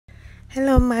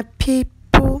Hello, my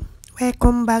people.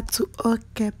 Welcome back to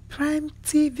Oke Prime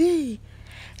TV.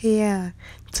 Yeah,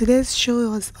 today's show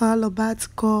was all about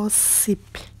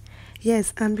gossip.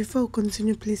 Yes, and before we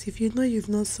continue, please, if you know you've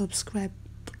not subscribed,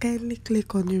 kindly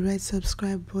click on the red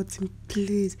subscribe button,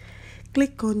 please.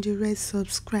 Click on the red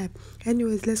subscribe.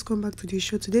 Anyways, let's come back to the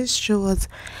show. Today's show was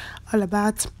all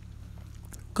about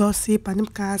gossip, and I'm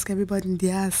gonna ask everybody in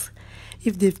the ask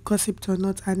if they've gossiped or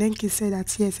not. And then he said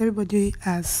that yes, everybody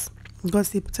has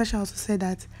gossip. Tasha also said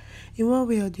that in one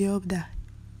way or the other,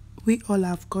 we all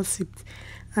have gossiped.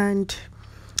 And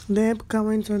then Ebuka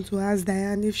went on to ask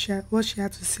Diane if what she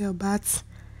had to say about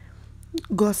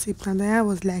gossip. And Diane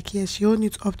was like, yes, she owned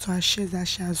it up to her shares that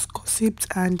she has gossiped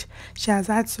and she has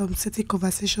had some certain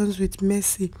conversations with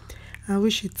Mercy, and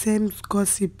which she terms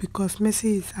gossip because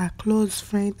Mercy is her close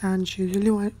friend and she really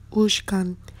want who she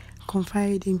can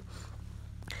confide in.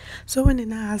 So when they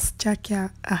now asked Jacky,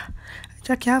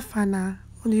 Jacky, have fun now.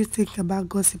 What do you think about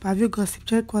gossip? Have you gossiped?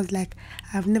 Jack was like,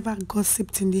 I've never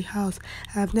gossiped in the house.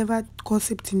 I've never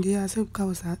gossiped in the house. Ebuka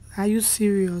was like, are you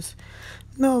serious?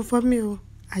 No, for me, oh,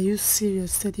 are you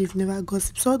serious? Said you've never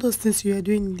gossiped. So all those things you are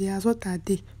doing in the house, what are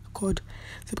they called?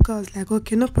 So Ebuka was like,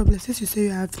 okay, no problem. Since you say you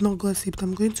have not gossiped,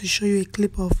 I'm going to show you a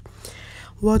clip of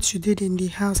what you did in the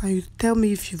house and you tell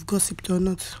me if you've gossiped or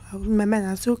not. In my mind,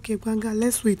 I said, okay, Gwanga,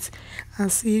 let's wait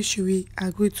and see if she will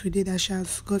agree today that she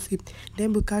has gossiped.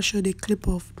 Then Buka showed a clip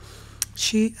of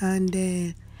she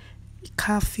and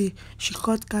Kathy. She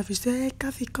called Kathy. She said, hey,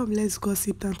 Kathy, come, let's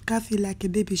gossip. And Kathy, like a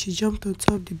baby, she jumped on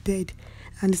top of the bed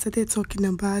and they started talking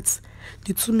about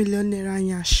the 2 million naira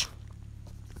yash.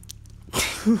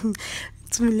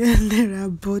 2 million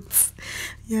naira, but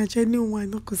yeah,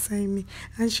 genuine not consign me.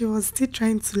 And she was still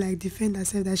trying to like defend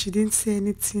herself that she didn't say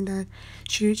anything, that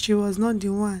she was not the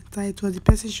one, that it was the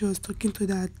person she was talking to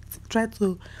that tried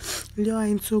to lure her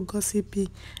into gossiping.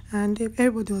 And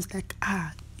everybody was like,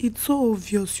 it's so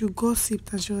obvious you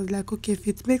gossiped. And she was like, okay, if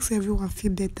it makes everyone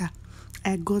feel better,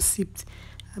 I gossiped.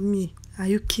 Me, are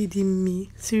you kidding me?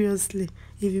 Seriously,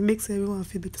 if it makes everyone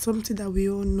feel better, something that we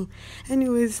all know.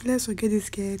 Anyways, let's forget this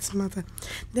girl's matter.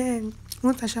 Then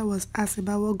when Tasha was asked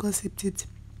about what gossip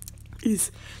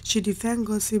is, she defined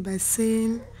gossip by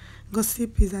saying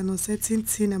gossip is an uncertain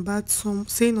thing about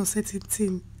saying uncertain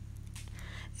thing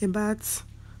about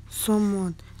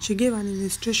someone. She gave an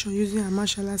illustration using a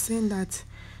mashallah, saying that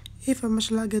if a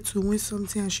mashallah gets to win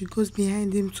something and she goes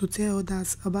behind him to tell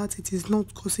others about it, is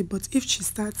not gossip. But if she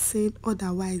starts saying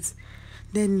otherwise,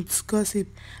 then it's gossip.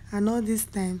 And all this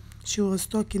time she was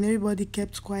talking, everybody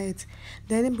kept quiet.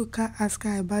 Then Ebuka asked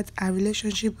her about her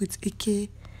relationship with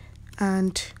Ike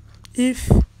and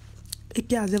if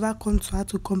Ike has ever come to her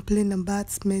to complain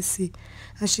about Mercy.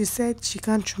 And she said she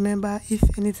can't remember if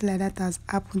anything like that has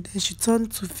happened. And she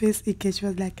turned to face Ike. She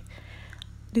was like,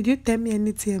 did you tell me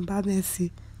anything about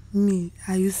Mercy? Me,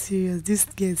 are you serious? This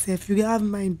girl, if you have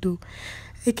mind though.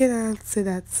 Ike said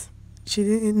that she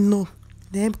didn't know.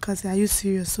 Then because are you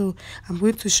serious? So I'm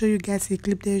going to show you guys a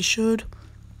clip. They showed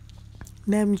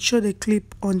the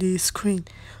clip on the screen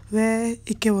where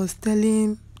Ike was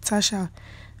telling Tasha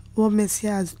what Mercy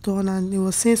has done, and he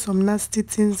was saying some nasty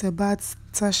things about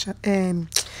Tasha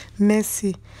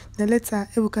Mercy. Then later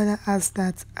Ebuka asked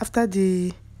that after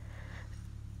the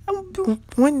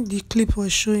when the clip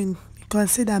was showing, you can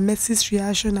see that Mercy's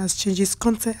reaction has changed.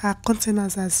 Her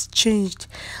countenance has changed.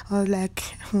 I was like,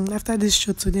 after this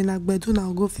show today, Nagbedu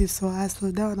now go face for us, so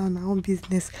that one on our own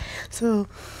business. So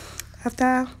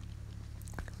after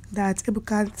that,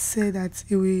 Ebuka said that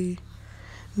he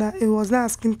was not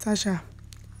asking Tasha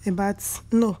about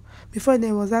before then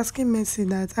he was asking Mercy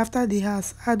that after the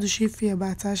house, how does she feel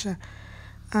about Tasha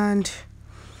and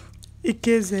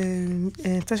Ike's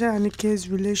Tasha and Ike's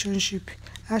relationship,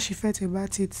 how she felt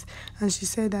about it. And she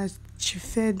said that she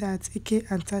felt that Ike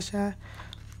and Tasha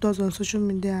does on social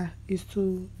media is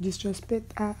to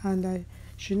disrespect her, and that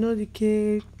she knows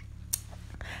Ike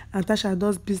and Tasha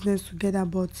does business together,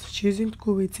 but she isn't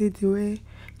cool with it the way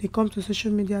they come to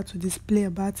social media to display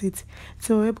about it.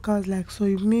 So Ebuka was like, so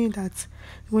you mean that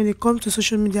when they come to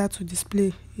social media to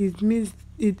display, it means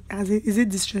it is it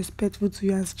disrespectful to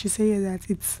you? And she said yeah, that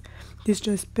it's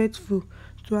disrespectful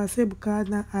to her. So Ebuka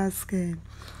now asked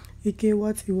Ike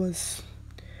what he was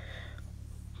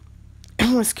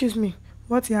excuse me,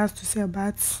 what he has to say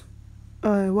about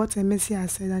what Mercy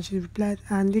has said. And she replied,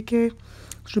 and Ike's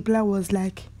reply was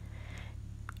like,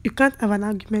 you can't have an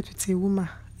argument with a woman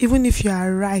even if you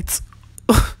are right.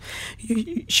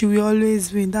 She will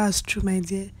always win. That's true, my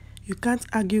dear. You can't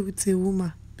argue with a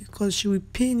woman because she will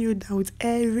pin you down with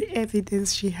every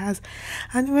evidence she has.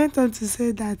 And he went on to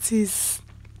say that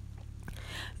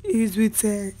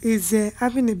He's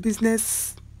having a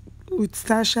business with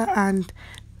Tasha, and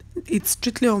it's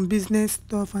strictly on business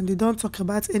stuff, and they don't talk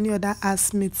about any other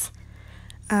housemates.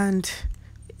 And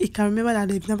he can remember that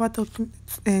they've never talked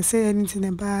and said anything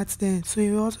about them. So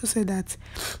he also said that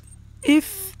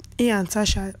if he and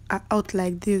Tasha are out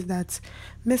like this, that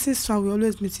Mercy's fan will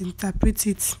always misinterpret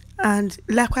it, and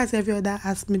likewise every other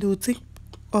housemate, they will think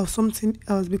of something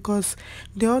else, because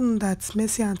they all know that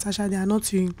Mercy and Tasha, they are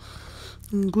not in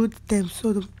good terms.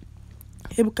 So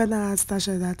Ebuka now asked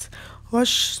Tasha that what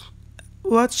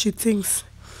what she thinks,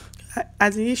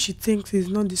 as in if she thinks it's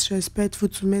not disrespectful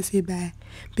to Mercy by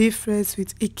being friends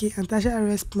with Ike, and Tasha's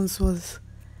response was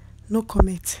no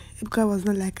comment. Ebuka was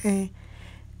not like,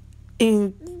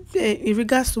 in in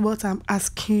regards to what I'm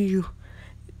asking you,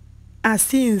 I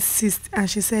still insist, and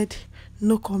she said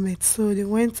no comment. So they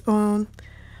went on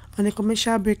a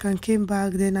commercial break and came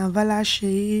back. Then Avala,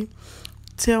 Seyi,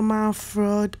 Thelma,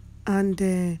 Fraud, and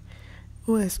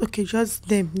who else? Okay, just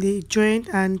them. They joined,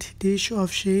 and the issue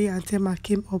of Seyi and Thelma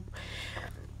came up.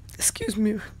 Excuse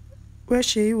me, where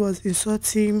Seyi was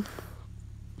insulting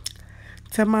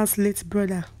Thelma's late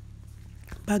brother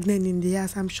back then in the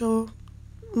house. I'm sure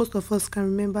most of us can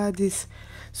remember this.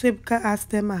 So Ebuka asked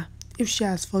Thelma if she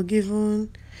has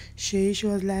forgiven Seyi. She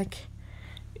was like,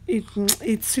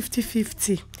 it's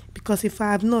 50-50, because if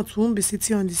I have not, we won't be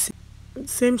sitting on the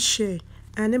same chair.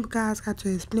 And Ebuka asked her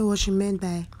to explain what she meant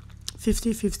by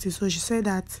 50-50. So she said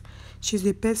that she's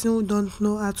a person who don't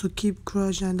know how to keep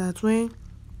grudge, and that when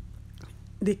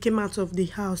they came out of the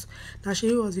house, that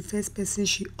she was the first person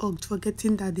she hugged,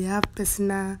 forgetting that they have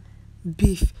personal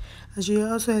beef. And she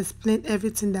also explained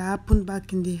everything that happened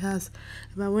back in the house,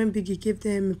 about when Biggie gave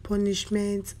them a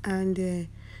punishment, and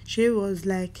she was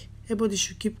like, everybody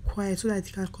should keep quiet so that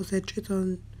he can concentrate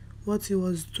on what he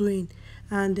was doing.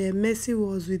 And Mercy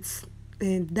was with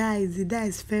dice. The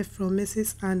dice fell from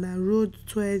Mercy's hand and rolled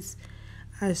towards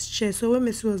as chair. So when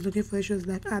Mercy was looking for it, she was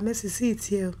like, Mercy, see it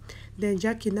here. Then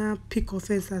Jacky now pick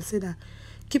offense and said that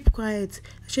keep quiet.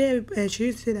 She used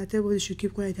to say that everybody should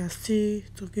keep quiet and still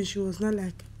talking. She was not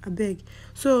like, I beg.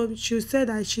 So she said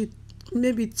that she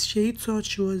thought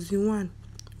she was the one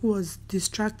who was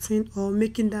distracting or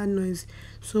making that noise.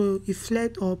 So he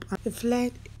fled up.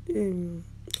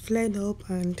 Fled up,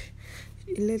 and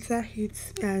he later hit.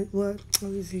 What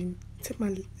was it?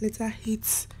 Later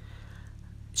hit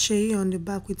Seyi on the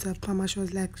back with her palm. She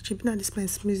was like, she been at this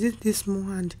place, is it this small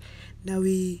hand that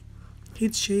we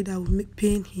hit Seyi that would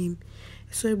pain him?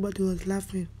 So everybody was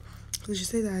laughing. So she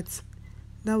said that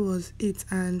that was it.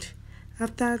 And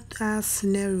after that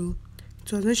scenario,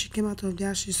 it was when she came out of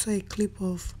there, she saw a clip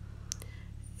of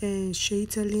Seyi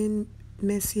telling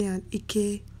Mercy and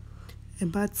Ike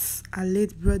about her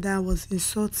late brother, was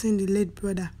insulting the late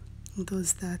brother. It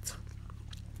was that.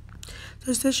 So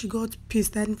she said she got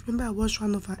pissed. I remember I watched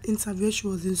one of her interviews where she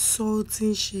was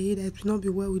insulting Seyi, that it would not be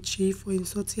well with Seyi for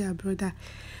insulting her brother,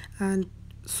 and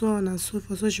so on and so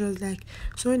forth. So she was like,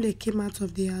 so when they came out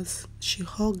of the house, she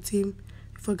hugged him,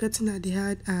 forgetting that they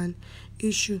had an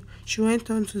issue. She went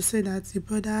on to say that the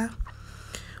brother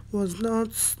was not,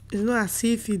 it's not as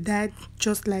if he died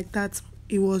just like that.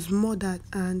 He was murdered,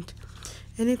 and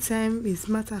anytime his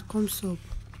matter comes up,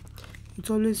 it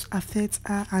always affects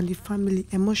her and the family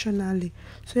emotionally.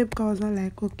 So Ebuka was not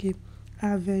like, okay,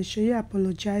 have Seyi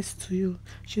apologized to you?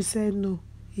 She said no,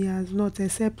 he has not,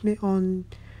 except me on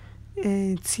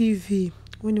TV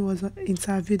when he was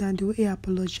interviewed, and the way he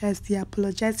apologized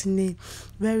in a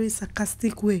very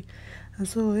sarcastic way. And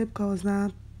so Ebuka was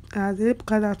now, as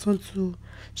Ebuka now turned to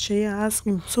Seyi and asked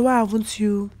him, so why haven't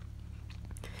you,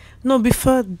 no,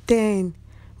 before then,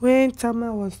 when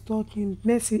Thelma was talking,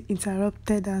 Mercy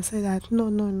interrupted and said that no.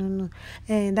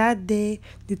 And that day,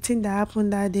 the thing that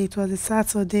happened that day, it was a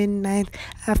Saturday night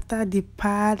after the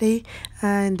party,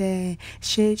 and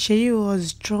Seyi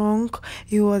was drunk,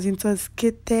 he was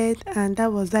intoxicated, and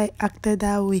that was why he acted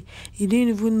that way. He didn't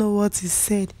even know what he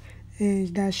said,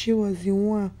 that she was the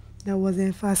one that was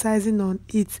emphasizing on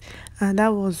it, and that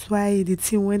was why the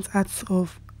thing went out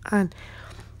of hand.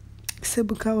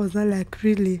 Sebuka was not like,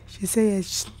 really. She said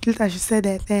yes. Later she said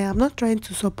that, I'm not trying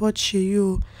to support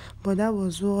Sheyu, but that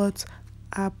was what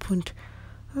happened.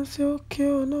 I said, okay,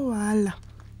 oh, no wahala.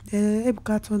 Then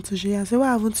Ebuka turned to Sheyu and said,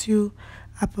 why haven't you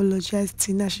apologized,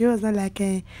 Tina? She was not like,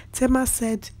 Tema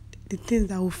said the things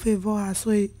that will favor her,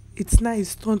 so it's now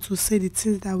his turn to say the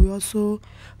things that will also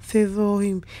favor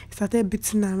him. He started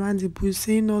beating around the bush,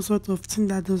 saying all sorts of things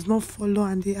that does not follow,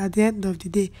 and at the end of the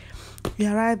day, we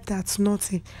arrived at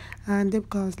nothing. And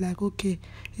Ebuka was like, okay.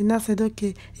 He now said,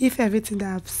 okay, if everything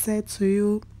that I've said to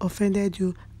you offended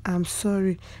you, I'm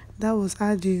sorry. That was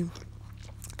how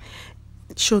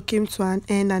show came to an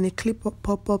end, and a clip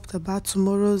pop up about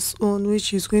tomorrow's own,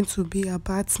 which is going to be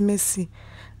about Mercy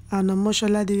and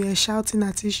Omoshola. They were shouting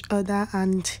at each other,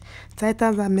 and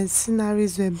Titans and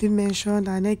mercenaries were being mentioned,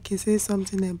 and Eke said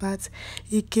something about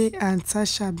Ike and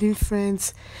Tasha being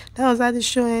friends. That was how the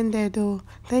show ended though.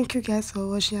 Thank you guys for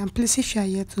watching, and please, if you are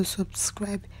yet to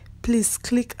subscribe, please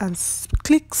click and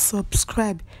click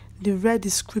subscribe. The red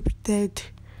is scripted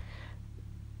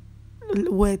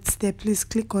words there. Please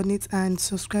click on it and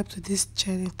subscribe to this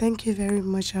channel. Thank you very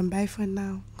much, and bye for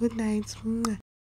now. Good night. Mwah.